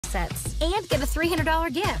sets and get a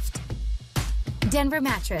 $300 gift. Denver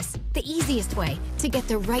Mattress, the easiest way to get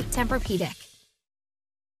the right Tempur-Pedic.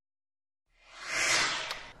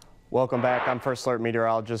 Welcome back. I'm First Alert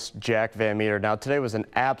meteorologist Jack Van Meter. Now, today was an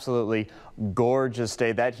absolutely gorgeous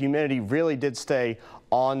day. That humidity really did stay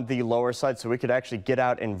on the lower side, so we could actually get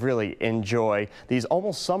out and really enjoy these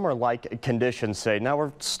almost summer-like conditions today. Now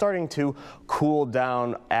we're starting to cool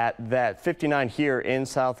down at that 59 here in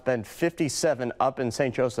South Bend, 57 up in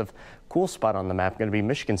St. Joseph. Cool spot on the map going to be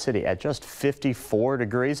Michigan City at just 54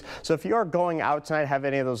 degrees. So if you are going out tonight, have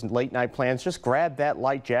any of those late night plans, just grab that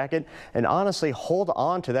light jacket and honestly hold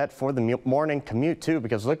on to that for the morning commute too,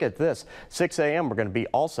 because look at this, 6 a.m. we're going to be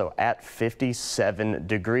also at 57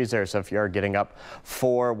 degrees there. So if you are getting up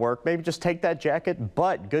for work, maybe just take that jacket.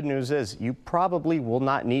 But good news is you probably will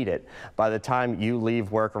not need it by the time you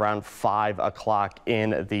leave work around 5 o'clock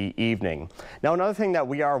in the evening. Now, another thing that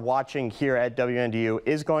we are watching here at WNDU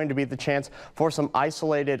is going to be the chance for some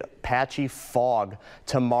isolated patchy fog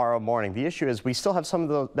tomorrow morning. The issue is we still have some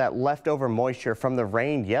of that leftover moisture from the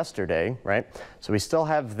rain yesterday, right? So we still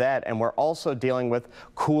have that, and we're also dealing with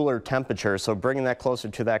cooler temperatures. So bringing that closer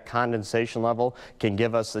to that condensation level can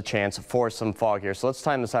give us the chance for some fog here. So let's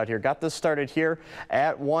time this out here. Got this started here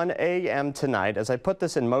at 1 a.m. tonight. As I put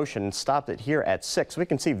this in motion and stopped it here at 6, we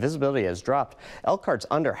can see visibility has dropped. Elkhart's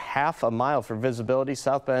under half a mile for visibility.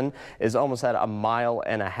 South Bend is almost at a mile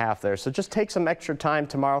and a half there. So just take some extra time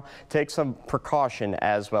tomorrow. Take some precaution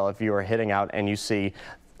as well if you are heading out and you see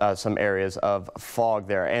some areas of fog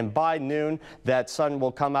there. And by noon, that sun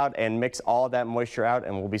will come out and mix all of that moisture out,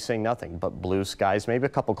 and we'll be seeing nothing but blue skies, maybe a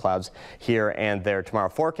couple clouds here and there tomorrow.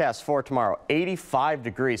 Forecast for tomorrow, 85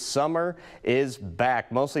 degrees. Summer is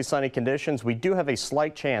back. Mostly sunny conditions. We do have a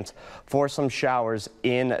slight chance for some showers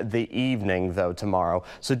in the evening, though, tomorrow.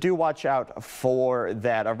 So do watch out for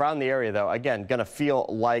that. Around the area, though, again, going to feel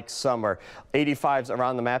like summer. 85s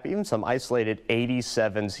around the map, even some isolated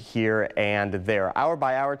 87s here and there. Hour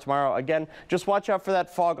by hour tomorrow. Again, just watch out for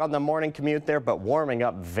that fog on the morning commute there, but warming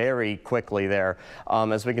up very quickly there.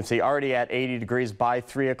 As we can see, already at 80 degrees by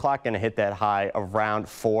 3 o'clock, going to hit that high around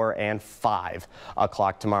 4 and 5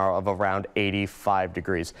 o'clock tomorrow of around 85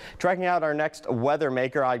 degrees. Tracking out our next weather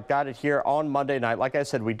maker, I got it here on Monday night. Like I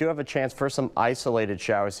said, we do have a chance for some isolated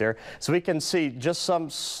showers here. So we can see just some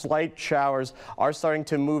slight showers are starting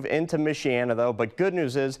to move into Michiana, though. But good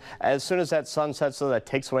news is, as soon as that sun sets, so that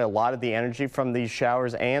takes away a lot of the energy from these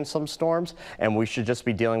showers and some storms, and we should just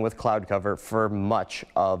be dealing with cloud cover for much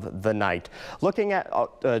of the night. Looking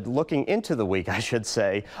into the week, I should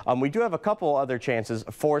say, we do have a couple other chances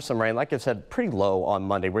for some rain. Like I said, pretty low on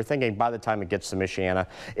Monday. We're thinking by the time it gets to Michiana,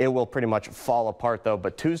 it will pretty much fall apart, though.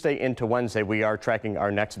 But Tuesday into Wednesday, we are tracking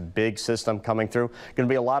our next big system coming through. Going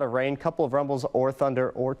to be a lot of rain, couple of rumbles or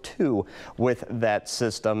thunder or two with that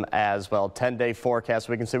system as well. 10-day forecast,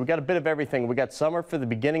 we can see we got a bit of everything. We got summer for the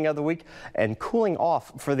beginning of the week and cooling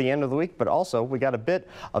off for the end of the week, but also we got a bit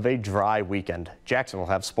of a dry weekend. Jackson will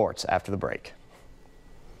have sports after the break.